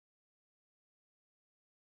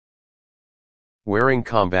Wearing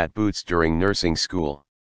combat boots during nursing school.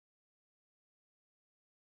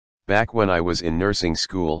 Back when I was in nursing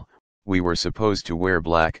school, we were supposed to wear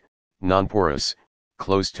black, non-porous,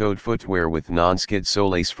 closed-toed footwear with non-skid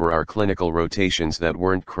soles for our clinical rotations that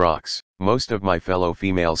weren't Crocs. Most of my fellow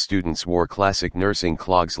female students wore classic nursing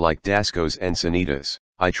clogs like Dascos and Sanitas.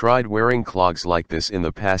 I tried wearing clogs like this in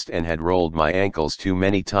the past and had rolled my ankles too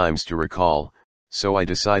many times to recall, so I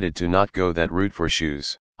decided to not go that route for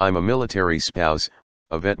shoes. I'm a military spouse,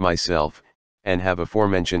 a vet myself, and have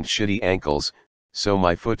aforementioned shitty ankles, so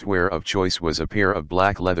my footwear of choice was a pair of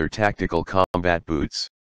black leather tactical combat boots.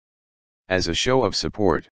 As a show of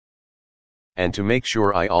support, and to make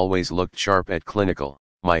sure I always looked sharp at clinical,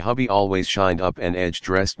 my hubby always shined up and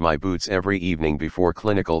edge-dressed my boots every evening before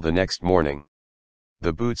clinical the next morning.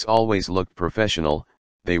 The boots always looked professional,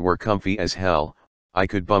 they were comfy as hell, I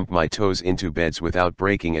could bump my toes into beds without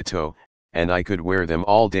breaking a toe, and I could wear them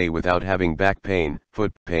all day without having back pain,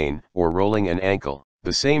 foot pain, or rolling an ankle.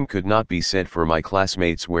 The same could not be said for my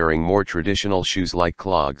classmates wearing more traditional shoes like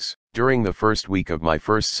clogs. During the first week of my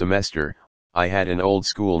first semester, I had an old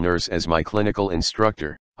school nurse as my clinical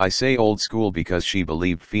instructor. I say old school because she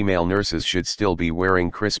believed female nurses should still be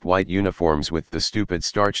wearing crisp white uniforms with the stupid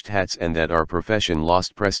starched hats and that our profession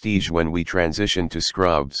lost prestige when we transitioned to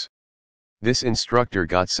scrubs. This instructor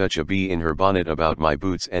got such a bee in her bonnet about my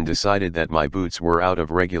boots and decided that my boots were out of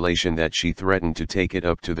regulation that she threatened to take it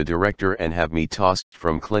up to the director and have me tossed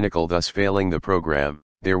from clinical, thus failing the program.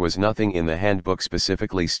 There was nothing in the handbook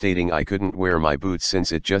specifically stating I couldn't wear my boots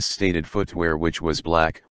since it just stated footwear which was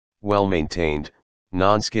black, well-maintained,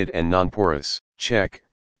 non-skid and non-porous. Check,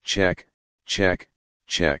 check, check,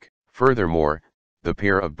 check. Furthermore, the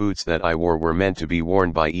pair of boots that I wore were meant to be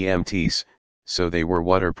worn by EMTs, so they were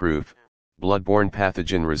waterproof, bloodborne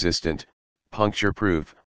pathogen resistant,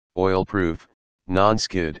 puncture-proof, oil-proof,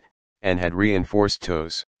 non-skid, and had reinforced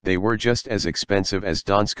toes. They were just as expensive as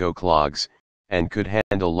Dansko clogs, and could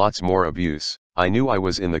handle lots more abuse. I knew I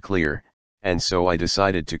was in the clear, and so I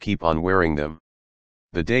decided to keep on wearing them.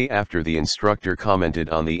 The day after the instructor commented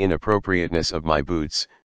on the inappropriateness of my boots,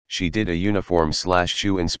 she did a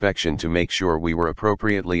uniform/shoe inspection to make sure we were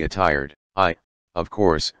appropriately attired. I, of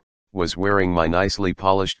course, was wearing my nicely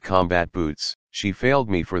polished combat boots. She failed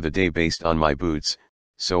me for the day based on my boots,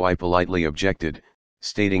 so I politely objected,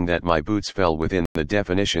 stating that my boots fell within the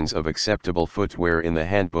definitions of acceptable footwear in the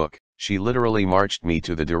handbook. She literally marched me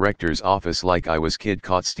to the director's office like I was kid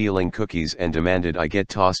caught stealing cookies and demanded I get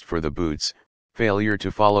tossed for the boots, failure to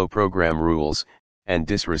follow program rules, and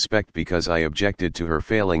disrespect because I objected to her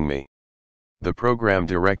failing me. The program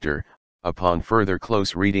director, upon further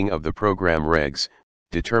close reading of the program regs,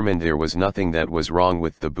 determined there was nothing that was wrong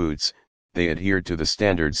with the boots, they adhered to the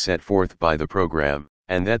standards set forth by the program,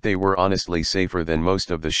 and that they were honestly safer than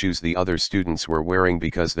most of the shoes the other students were wearing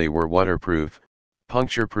because they were waterproof,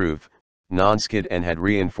 puncture-proof, non-skid and had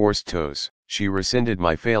reinforced toes. She rescinded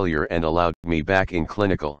my failure and allowed me back in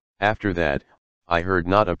clinical. After that, I heard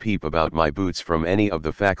not a peep about my boots from any of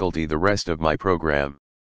the faculty the rest of my program.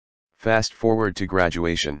 Fast forward to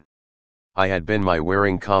graduation. I had been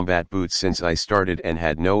wearing combat boots since I started and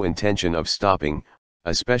had no intention of stopping,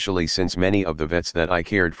 especially since many of the vets that I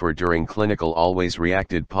cared for during clinical always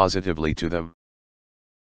reacted positively to them.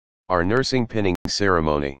 Our nursing pinning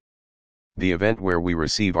ceremony. The event where we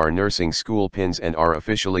receive our nursing school pins and are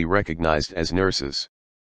officially recognized as nurses.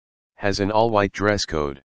 Has an all-white dress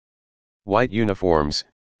code. White uniforms,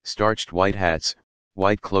 starched white hats,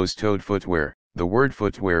 white closed-toed footwear. The word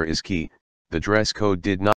footwear is key. The dress code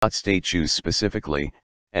did not state shoes specifically,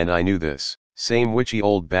 and I knew this. Same witchy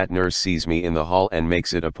old bat nurse sees me in the hall and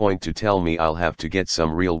makes it a point to tell me I'll have to get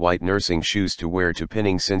some real white nursing shoes to wear to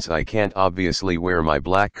pinning since I can't obviously wear my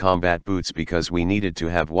black combat boots because we needed to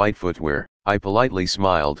have white footwear. I politely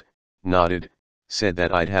smiled, nodded, said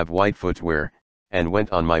that I'd have white footwear, and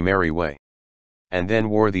went on my merry way. And then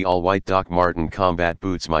wore the all-white Doc Marten combat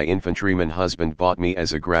boots my infantryman husband bought me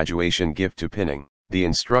as a graduation gift to pinning. The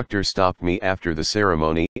instructor stopped me after the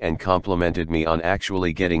ceremony and complimented me on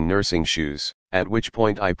actually getting nursing shoes, at which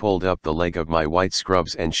point I pulled up the leg of my white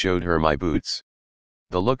scrubs and showed her my boots.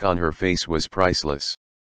 The look on her face was priceless.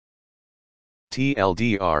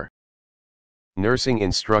 TLDR. Nursing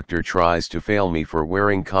instructor tries to fail me for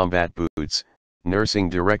wearing combat boots, nursing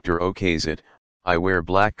director okays it, I wear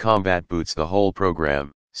black combat boots the whole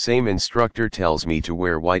program. Same instructor tells me to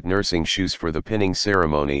wear white nursing shoes for the pinning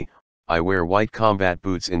ceremony, I wear white combat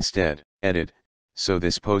boots instead. Edit. So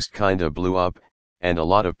this post kinda blew up, and a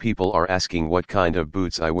lot of people are asking what kind of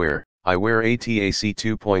boots I wear. I wear ATAC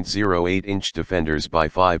 2.08-inch Defenders by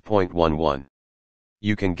 5.11.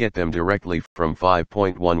 You can get them directly from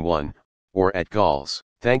 5.11, or at Gauls.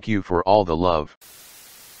 Thank you for all the love.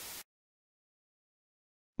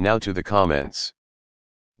 Now to the comments.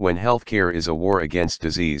 When healthcare is a war against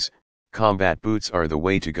disease, combat boots are the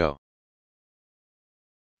way to go.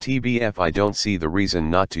 TBF, I don't see the reason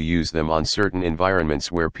not to use them on certain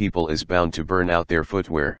environments where people is bound to burn out their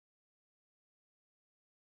footwear.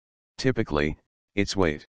 Typically, it's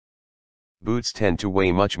weight. Boots tend to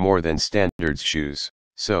weigh much more than standard shoes,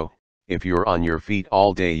 so, if you're on your feet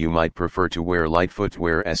all day you might prefer to wear light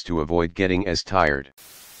footwear as to avoid getting as tired.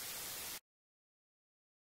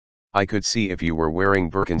 I could see if you were wearing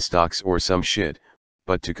Birkenstocks or some shit,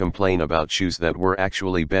 but to complain about shoes that were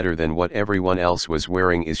actually better than what everyone else was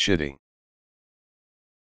wearing is shitty.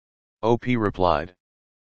 OP replied.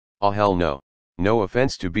 Oh hell no. No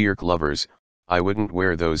offense to Birk lovers, I wouldn't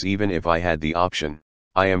wear those even if I had the option.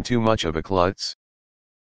 I am too much of a klutz.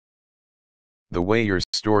 The way your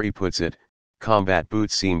story puts it, combat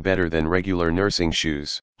boots seem better than regular nursing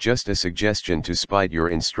shoes. Just a suggestion to spite your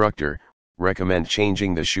instructor, recommend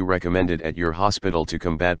changing the shoe recommended at your hospital to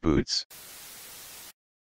combat boots.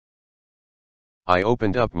 I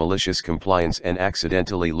opened up MaliciousCompliance and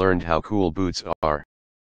accidentally learned how cool boots are.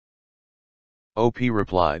 OP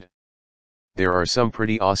replied. There are some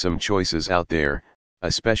pretty awesome choices out there,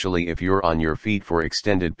 especially if you're on your feet for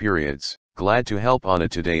extended periods. Glad to help on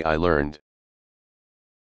it today. I learned.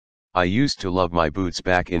 I used to love my boots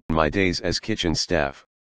back in my days as kitchen staff.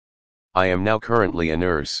 I am now currently a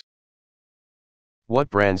nurse. What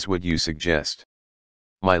brands would you suggest?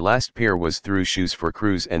 My last pair was through shoes for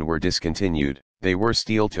cruise and were discontinued. They were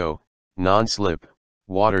steel toe, non-slip,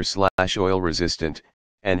 water/oil resistant,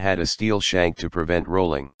 and had a steel shank to prevent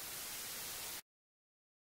rolling.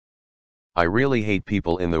 I really hate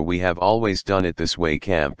people in the "we have always done it this way"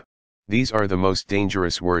 camp. These are the most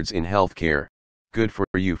dangerous words in healthcare. Good for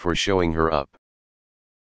you for showing her up.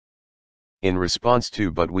 In response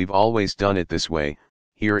to "but we've always done it this way,"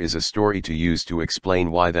 here is a story to use to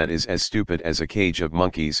explain why that is as stupid as a cage of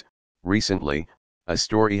monkeys. Recently, a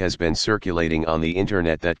story has been circulating on the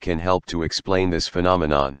internet that can help to explain this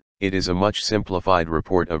phenomenon. It is a much simplified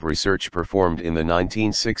report of research performed in the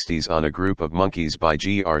 1960s on a group of monkeys by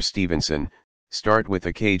G.R. Stevenson. Start with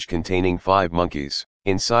a cage containing 5 monkeys.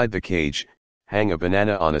 Inside the cage, hang a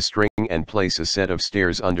banana on a string and place a set of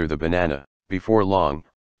stairs under the banana. Before long,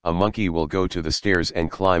 a monkey will go to the stairs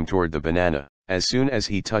and climb toward the banana. As soon as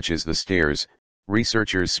he touches the stairs,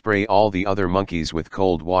 researchers spray all the other monkeys with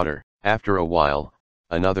cold water. After a while,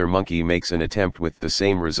 another monkey makes an attempt with the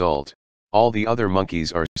same result. All the other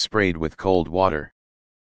monkeys are sprayed with cold water.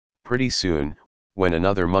 Pretty soon, when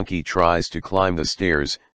another monkey tries to climb the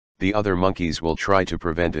stairs, the other monkeys will try to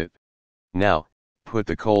prevent it. Now, put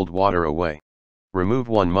the cold water away. Remove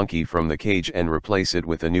one monkey from the cage and replace it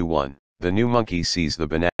with a new one. The new monkey sees the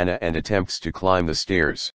banana and attempts to climb the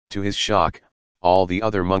stairs. To his shock, all the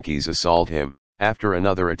other monkeys assault him. After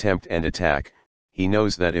another attempt and attack, he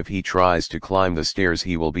knows that if he tries to climb the stairs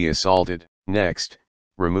he will be assaulted. Next,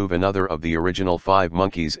 remove another of the original 5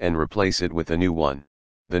 monkeys and replace it with a new one.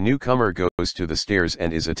 The newcomer goes to the stairs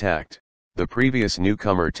and is attacked. The previous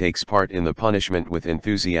newcomer takes part in the punishment with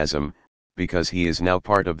enthusiasm, because he is now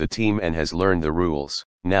part of the team and has learned the rules.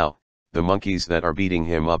 Now, the monkeys that are beating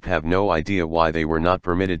him up have no idea why they were not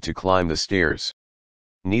permitted to climb the stairs.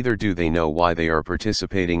 Neither do they know why they are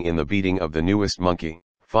participating in the beating of the newest monkey.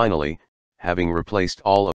 Finally, having replaced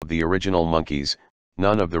all of the original monkeys,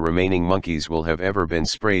 none of the remaining monkeys will have ever been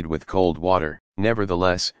sprayed with cold water.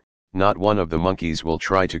 Nevertheless, not one of the monkeys will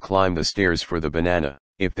try to climb the stairs for the banana.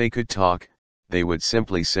 If they could talk, they would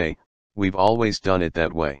simply say, "We've always done it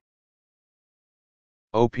that way."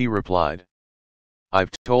 OP replied.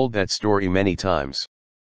 I've told that story many times.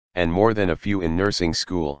 And more than a few in nursing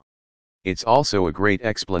school. It's also a great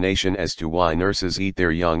explanation as to why nurses eat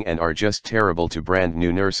their young and are just terrible to brand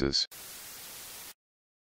new nurses.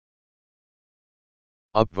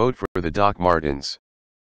 Upvote for the Doc Martens.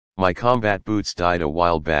 My combat boots died a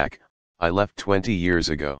while back. I left 20 years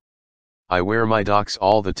ago. I wear my Docs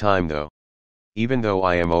all the time though. Even though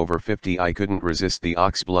I am over 50, I couldn't resist the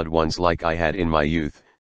oxblood ones like I had in my youth.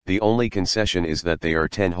 The only concession is that they are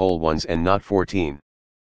 10-hole ones and not 14.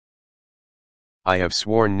 I have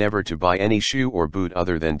sworn never to buy any shoe or boot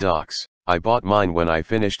other than Docs. I bought mine when I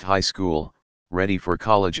finished high school, ready for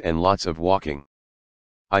college and lots of walking.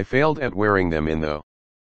 I failed at wearing them in though.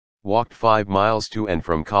 Walked 5 miles to and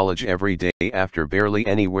from college every day after barely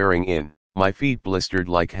any wearing in. My feet blistered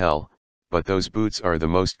like hell, but those boots are the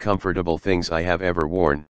most comfortable things I have ever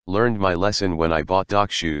worn. Learned my lesson when I bought Doc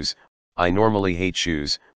shoes. I normally hate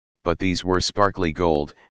shoes, but these were sparkly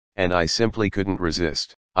gold, and I simply couldn't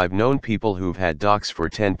resist. I've known people who've had docks for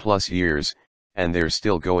 10 plus years, and they're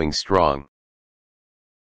still going strong.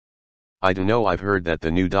 I dunno, I've heard that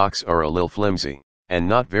the new docks are a lil flimsy, and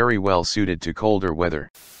not very well suited to colder weather.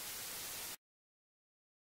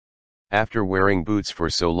 After wearing boots for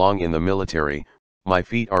so long in the military, my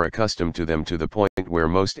feet are accustomed to them to the point where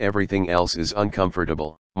most everything else is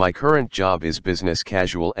uncomfortable. My current job is business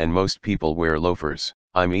casual and most people wear loafers.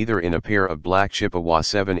 I'm either in a pair of black Chippewa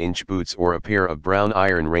 7-inch boots or a pair of brown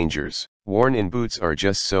Iron Rangers. Worn-in boots are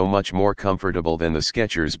just so much more comfortable than the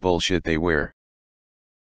Skechers bullshit they wear.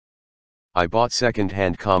 I bought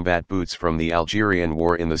second-hand combat boots from the Algerian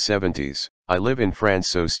War in the 70s. I live in France,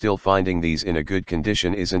 so still finding these in a good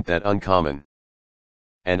condition isn't that uncommon.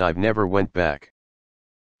 And I've never went back.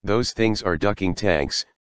 Those things are ducking tanks,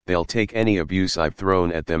 they'll take any abuse I've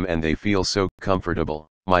thrown at them and they feel so comfortable.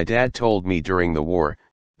 My dad told me during the war,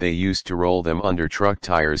 they used to roll them under truck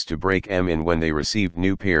tires to break 'em in when they received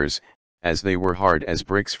new pairs, as they were hard as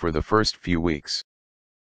bricks for the first few weeks.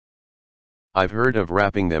 I've heard of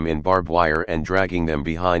wrapping them in barbed wire and dragging them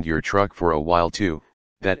behind your truck for a while too,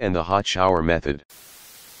 that and the hot shower method.